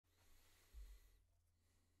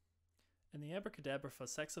In the Abracadabra for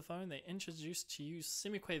saxophone, they introduced to use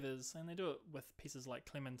semiquavers, and they do it with pieces like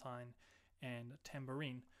Clementine and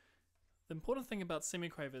Tambourin. The important thing about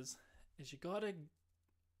semiquavers is you gotta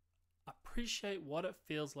appreciate what it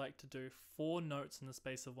feels like to do 4 notes in the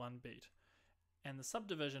space of 1 beat. And the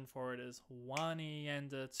subdivision for it is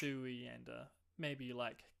 1-ender, 2-ender. Maybe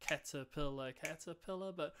like caterpillar,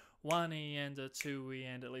 caterpillar, but 1-ender,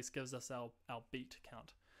 2-ender at least gives us our beat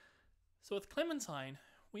count. So with Clementine,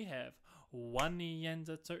 we have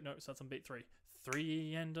 1-ender, 2, no, so that's on beat 3.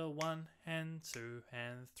 3-ender, 1 and 2,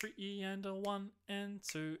 and 3-ender, 1 and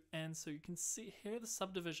 2, and so you can hear the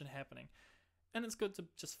subdivision happening. And it's good to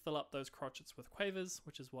just fill up those crotchets with quavers,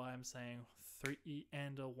 which is why I'm saying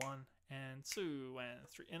 3-ender, 1 and 2 and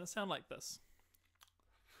 3, and it sounds like this.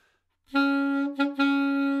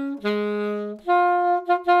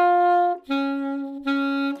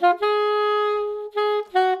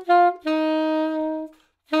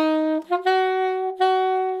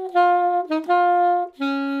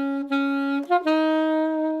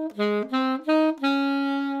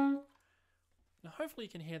 Now hopefully you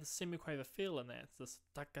can hear the semiquaver feel in there. It's this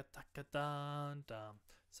taka taka dun dum.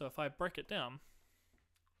 So if I break it down,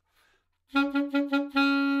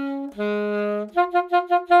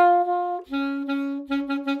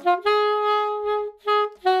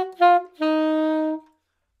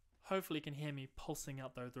 hopefully you can hear me pulsing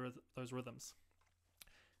out those rhythms.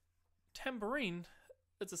 Tambourin,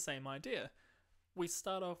 it's the same idea. We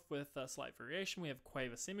start off with a slight variation. We have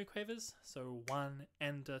quaver semiquavers, so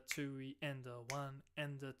 1-ender, 2-ender,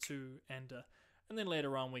 1-ender, 2-ender, and then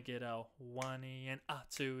later on we get our 1-ender,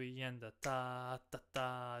 2-ender, da da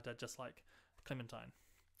da da, just like Clementine,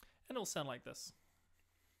 and it'll sound like this.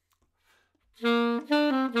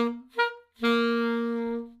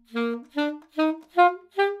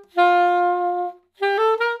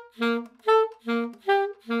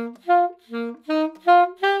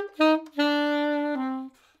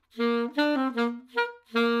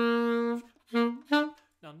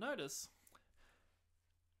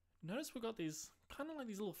 Now notice we've got these kind of like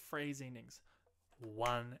these little phrase endings.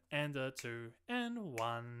 1-ender, 2 and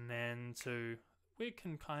 1 and 2. We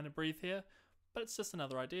can kind of breathe here, but it's just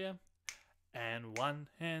another idea. And 1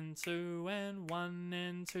 and 2 and 1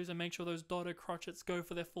 and 2. So make sure those dotted crotchets go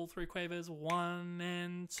for their full 3 quavers. 1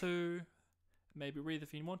 and 2. Maybe breathe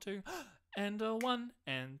if you want to. And 1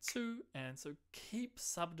 and 2, and so keep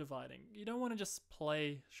subdividing. You don't want to just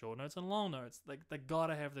play short notes and long notes. They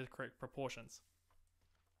gotta have the correct proportions.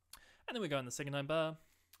 And then we go in the second time bar.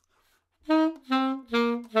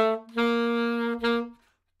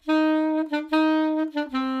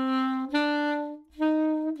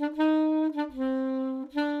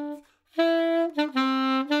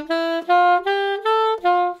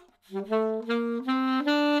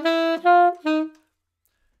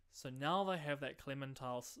 So now they have that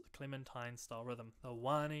Clementine style rhythm. The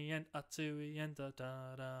 1-ender, 2-ender,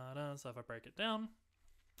 da da da. So if I break it down.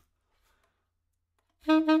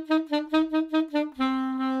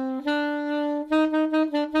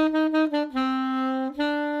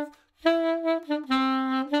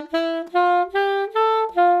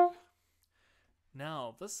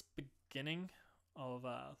 Now this beginning of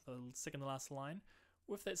the second to last line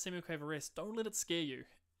with that semiquaver rest, don't let it scare you.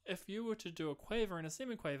 If you were to do a quaver and a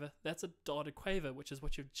semiquaver, that's a dotted quaver, which is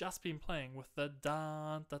what you've just been playing with the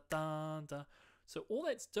da da da da. So all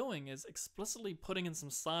that's doing is explicitly putting in some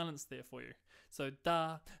silence there for you. So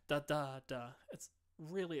da da da da. It's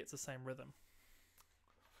the same rhythm.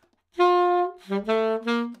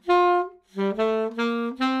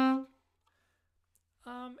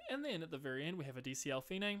 And then at the very end we have a DCL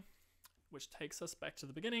fine, which takes us back to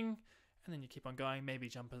the beginning, and then you keep on going, maybe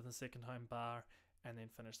jump into the second home bar, and then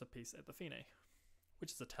finish the piece at the fine,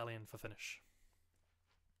 which is Italian for finish.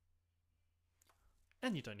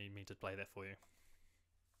 And you don't need me to play that for you.